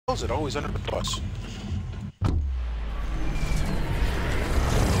is it always under the bus?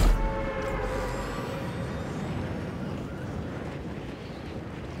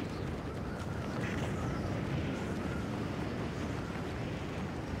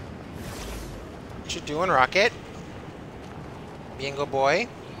 What you doing, Rocket? Bingo boy?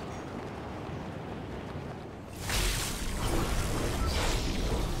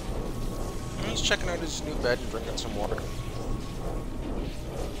 He's checking out his new bed and drinking some water.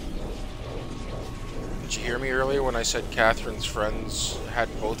 Did you hear me earlier when I said Catherine's friends had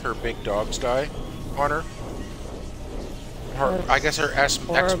both her big dogs die on her? I guess her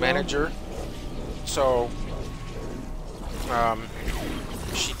ex-manager. So,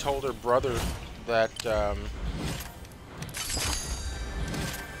 she told her brother that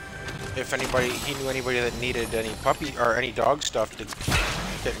if he knew anybody that needed any puppy or any dog stuff, to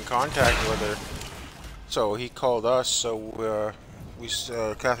get in contact with her. So he called us. So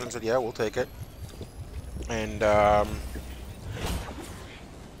Catherine said, "Yeah, we'll take it." And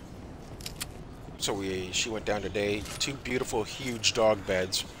so she went down today. 2 beautiful, huge dog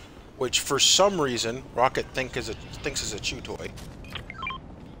beds, which for some reason Rocket thinks is a chew toy.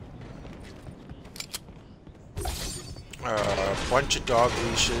 A bunch of dog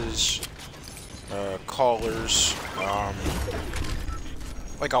leashes, collars,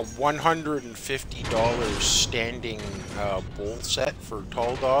 like a $150 standing bowl set for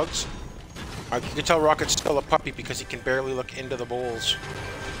tall dogs. You can tell Rocket's still a puppy because he can barely look into the bowls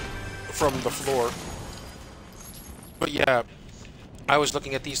from the floor. But yeah, I was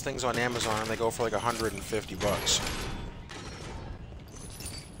looking at these things on Amazon and they go for like $150.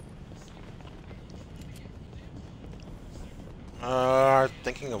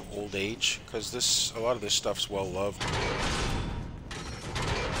 Thinking of old age, because a lot of this stuff's well loved.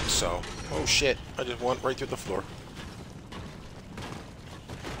 So, oh shit, I just went right through the floor.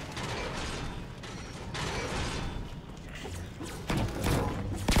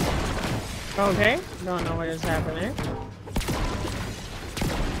 Okay, don't know what is happening.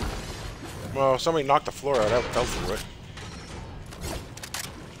 Well, somebody knocked the floor out, I fell through it.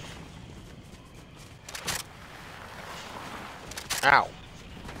 Ow.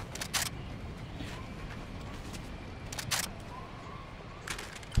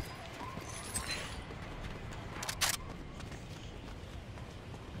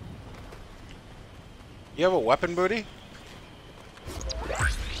 You have a weapon, Booty?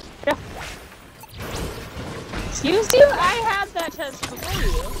 Yeah. Excuse you? I had that test before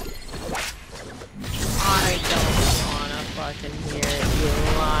you. I don't wanna fucking hear it, you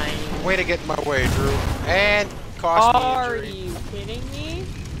lying. Way to get in my way, Drew. And cost me injury. Are you kidding me?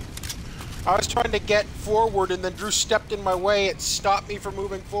 I was trying to get forward and then Drew stepped in my way. It stopped me from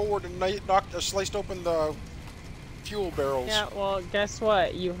moving forward and sliced open the fuel barrels. Yeah, well, guess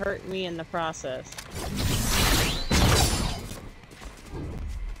what? You hurt me in the process.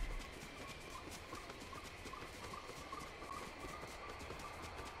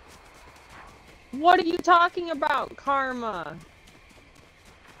 What are you talking about, Karma?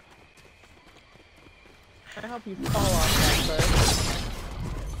 I hope you fall off that cliff.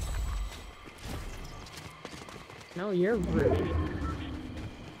 No, you're rude.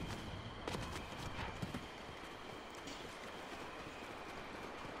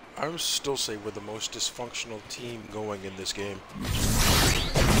 I would still say we're the most dysfunctional team going in this game.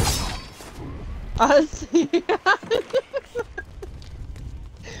 Us?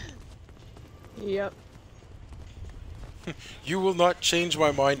 Yep. You will not change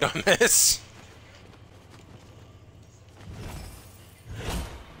my mind on this.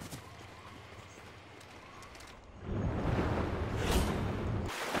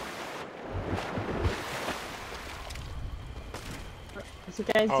 What's you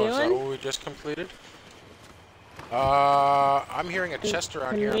guys Oh, doing? is that what we just completed? I'm hearing a chest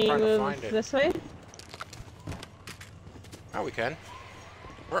around here. I'm trying to find it. This way? Oh, we can.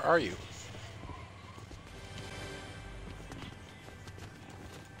 Where are you?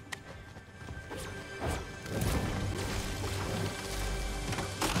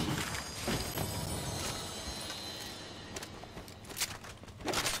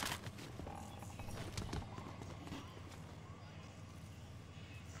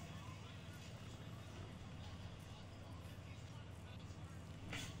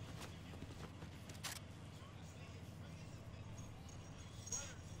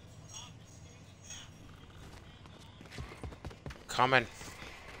 Coming.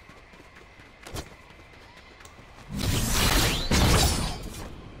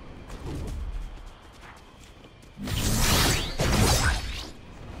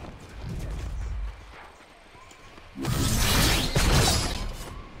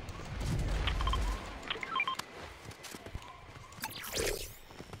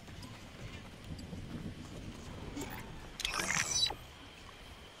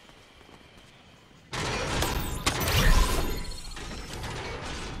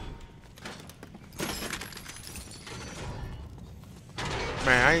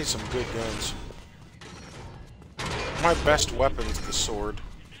 Man, I need some good guns. My best weapon's the sword.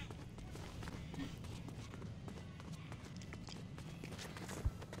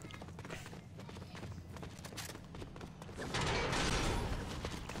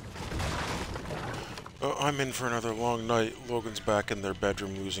 Oh, I'm in for another long night. Logan's back in their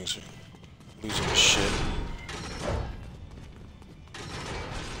bedroom losing his shit.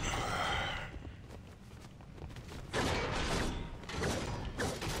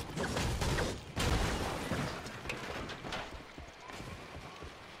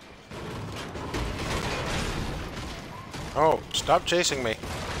 Oh, stop chasing me.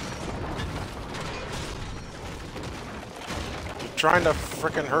 You're trying to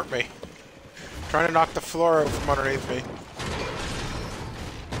frickin' hurt me. Trying to knock the floor out from underneath me.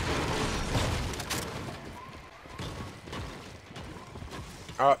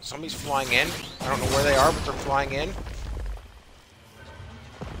 Somebody's flying in. I don't know where they are, but they're flying in.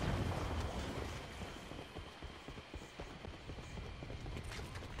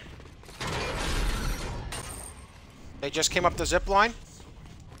 They just came up the zip line.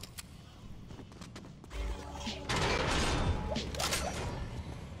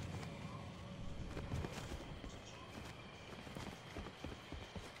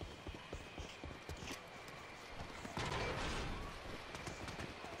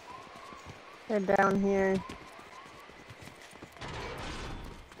 They're down here.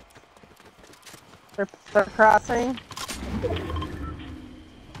 They're crossing.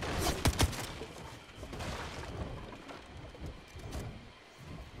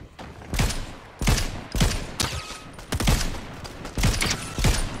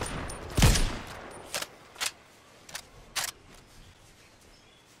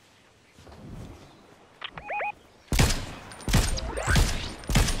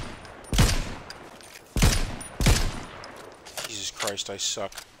 Jesus Christ, I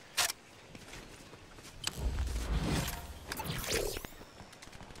suck.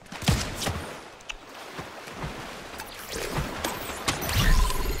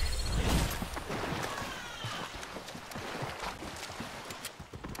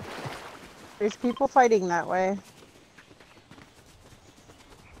 There's people fighting that way.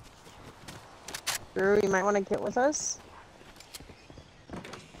 Drew, you might want to get with us.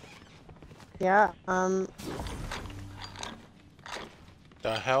 Yeah,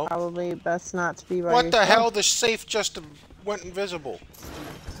 The hell? probably best not to be by What the yourself. hell? The safe just went invisible.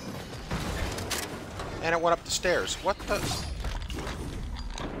 And it went up the stairs. What the?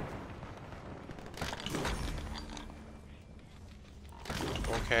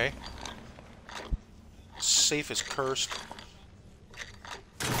 Okay. Safe is cursed.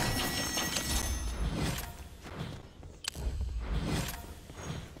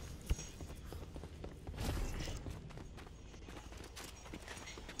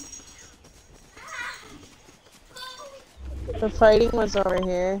 The fighting was over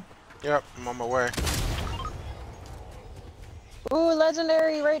here. Yep, I'm on my way. Ooh,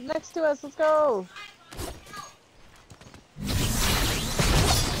 legendary right next to us. Let's go.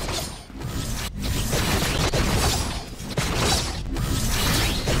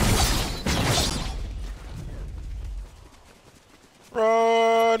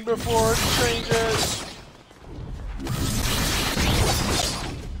 Run before it changes.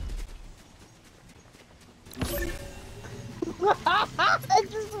 I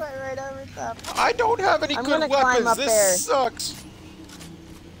just went right over top. I don't have any I'm good gonna climb weapons. up This there. sucks.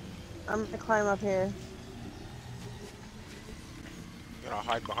 I'm gonna climb up here. I'm gonna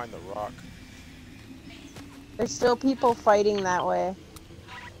hide behind the rock. There's still people fighting that way.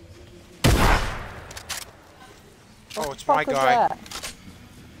 Oh, What it's the my fuck was guy. that?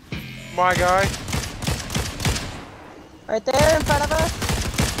 My guy. Right there in front of us.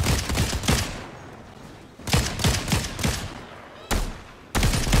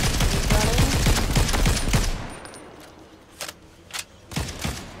 He's running.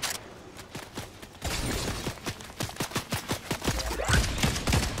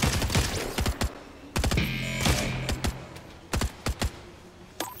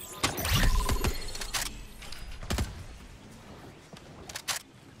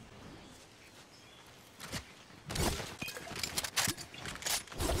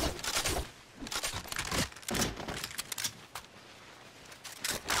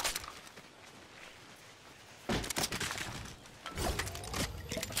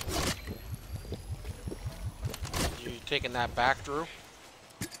 You taking that back, Drew?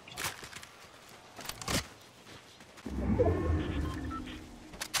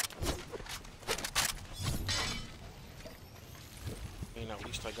 I mean, at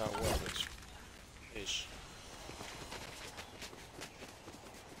least I got weapons. Ish.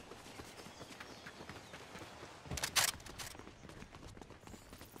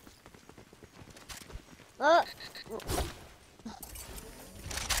 Uh,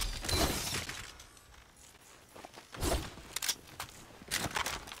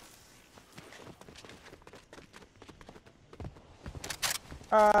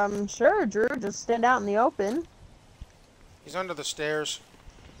 sure, Drew. Just stand out in the open. He's under the stairs.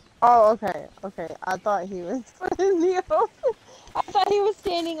 Oh, okay, okay. I thought he was in the open. I thought he was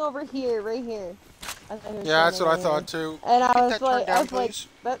standing over here, right here. I thought he was Yeah, that's standing what I right thought here. too. And Get I was that turned down, like, please.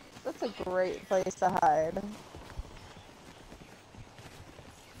 that's a great place to hide.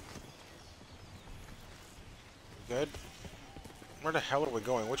 Good. Where the hell are we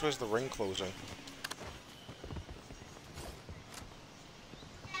going? Which way's the ring closing?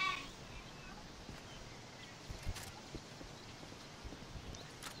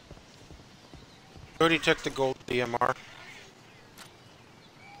 Cody took the gold DMR.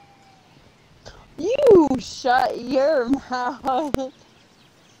 You shut your mouth.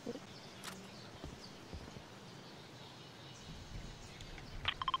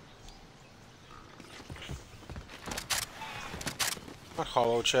 A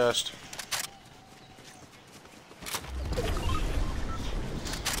hollow chest.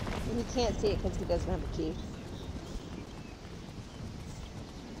 He can't see it because he doesn't have a key.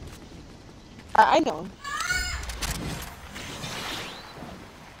 I know.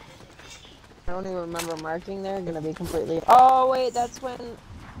 I don't even remember marking there. Gonna be completely. Oh wait, that's when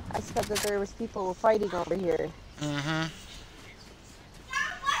I said that there was people fighting over here. Mm-hmm.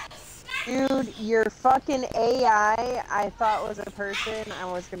 Dude, your fucking AI, I thought was a person. I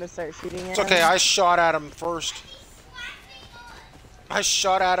was gonna start shooting at It's him. okay, I shot at him first. I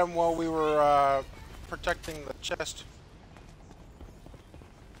shot at him while we were, protecting the chest.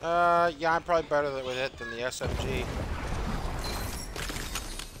 Yeah, I'm probably better with it than the SMG.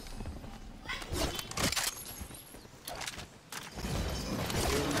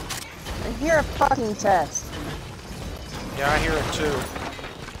 I hear a fucking chest. Yeah, I hear it too.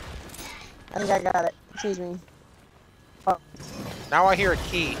 I think I got it. Excuse me. Oh. Now I hear a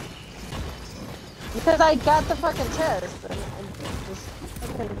key. Because I got the fucking chest. And just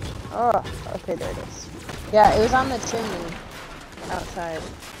fucking... Oh, okay, there it is. Yeah, it was on the chimney. Outside.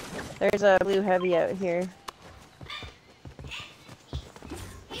 There's a blue heavy out here.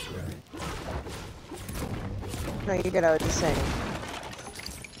 No, you're good, I was just saying.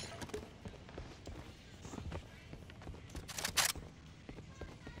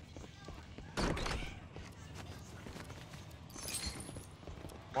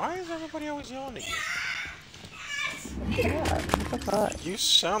 Why is everybody always yelling at you? Yeah, what the fuck? You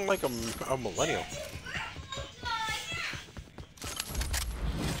sound like a millennial.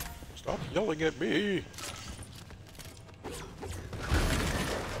 Stop yelling at me.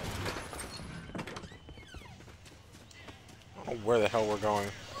 I don't know where the hell we're going.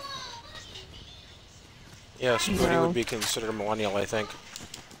 Yes, Moody No. would be considered a millennial, I think.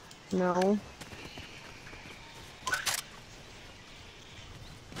 No.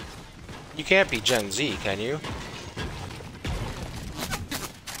 You can't be Gen Z, can you?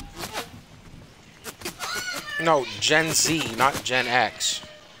 No, Gen Z, not Gen X.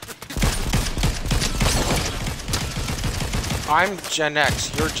 I'm Gen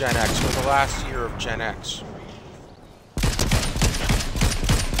X, you're Gen X. We're the last year of Gen X.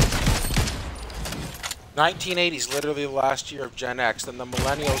 1980 is literally the last year of Gen X, then the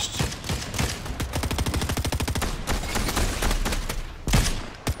millennials...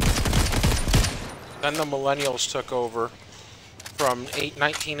 Then the millennials took over from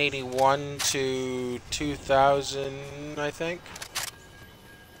 1981 to 2000, I think.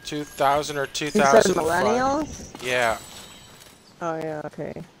 2000 or 2005. You said millennials? Yeah. Oh yeah,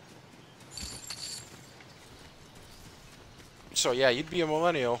 okay. So yeah, you'd be a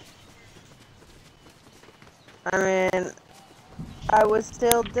millennial. I mean, I was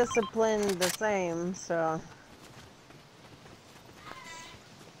still disciplined the same, so...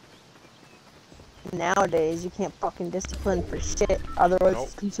 Nowadays, you can't fucking discipline for shit, otherwise Nope.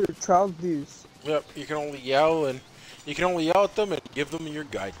 it's considered child abuse. Yep, you can only yell at them and give them your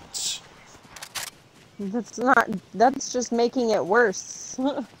guidance. That's just making it worse.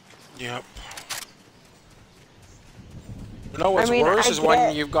 Yep. You know what's I mean, worse I is when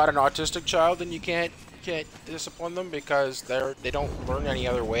get- you've got an autistic child and you can't discipline them because they don't learn any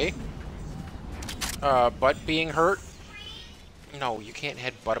other way. But being hurt, no, you can't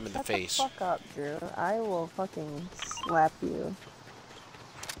headbutt them in the face. Shut the fuck up, Drew. I will fucking slap you.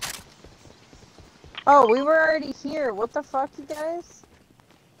 Oh, we were already here. What the fuck, you guys?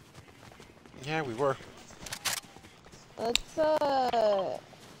 Yeah, we were. Let's, go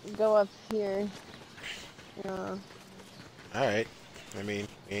up here. Yeah. Alright. I mean,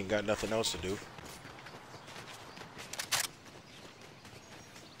 we ain't got nothing else to do.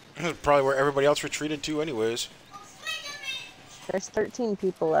 Probably where everybody else retreated to anyways. There's 13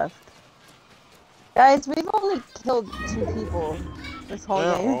 people left. Guys, we've only killed 2 people this whole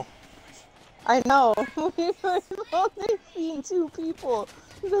Yeah, game. well. I know. We've only seen 2 people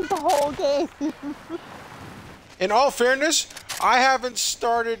this whole game. In all fairness, I haven't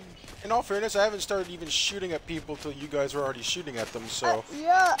started even shooting at people till you guys were already shooting at them, so.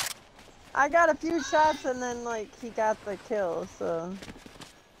 Yeah. I got a few shots and then, like, he got the kill, so.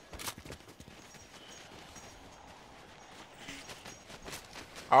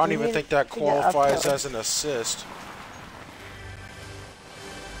 I don't even think that qualifies as an assist.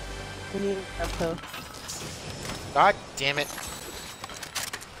 We need an uphill. God damn it.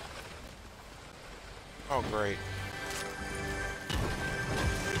 Oh, great.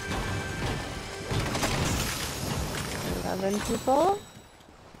 Seven people.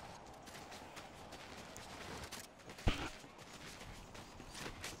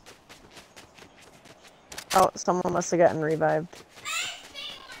 Oh, someone must have gotten revived.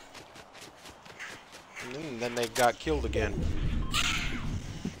 And then they got killed again.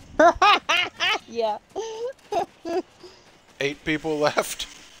 Yeah. 8 people left.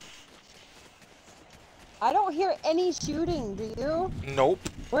 I don't hear any shooting, do you? Nope.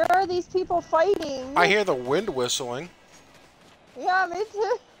 Where are these people fighting? I hear the wind whistling. Yeah, me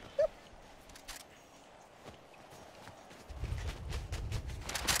too.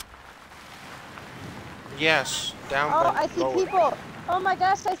 Yes, down Oh, but I see lower. people. Oh my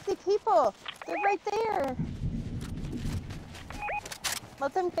gosh, I see people. They're right there.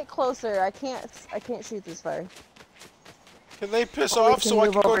 Let them get closer. I can't shoot this far. Can they piss Oh, off so I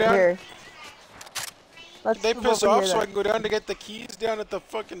can go down? Here. Let's Can they piss move over off here so I then. can go down to get the keys down at the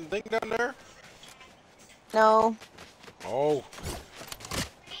fucking thing down there? No. Oh.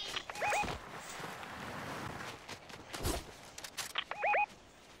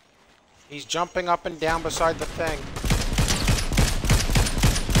 He's jumping up and down beside the thing.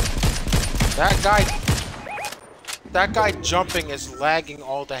 That guy jumping is lagging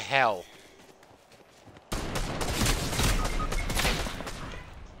all to hell.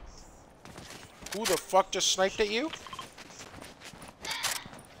 Who the fuck just sniped at you?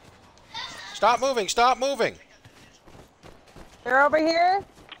 Stop moving, stop moving! They're over here.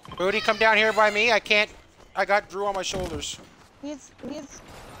 Booty, come down here by me. I got Drew on my shoulders. He's.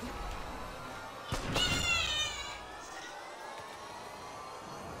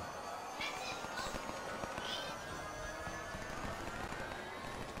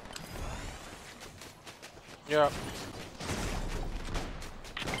 Yeah.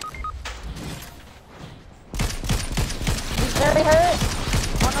 He's very hurt.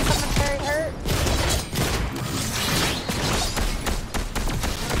 One of them is very hurt.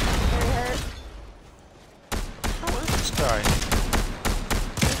 Very hurt. Where's this guy?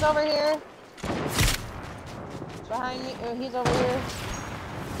 He's over here. Behind me. Oh, he's over here.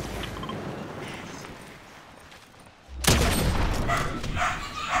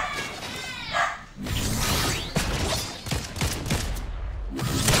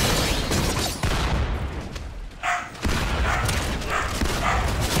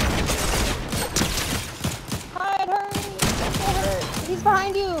 Hide, hurry! He's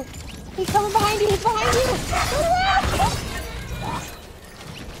behind you! He's coming behind you! He's behind you!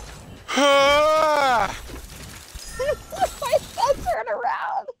 Ah! I said turn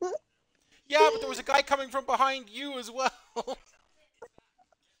around! Yeah, but there was a guy coming from behind you as well.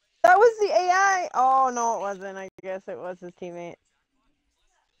 That was the AI! Oh, no, it wasn't. I guess it was his teammate.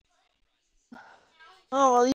 Oh, well,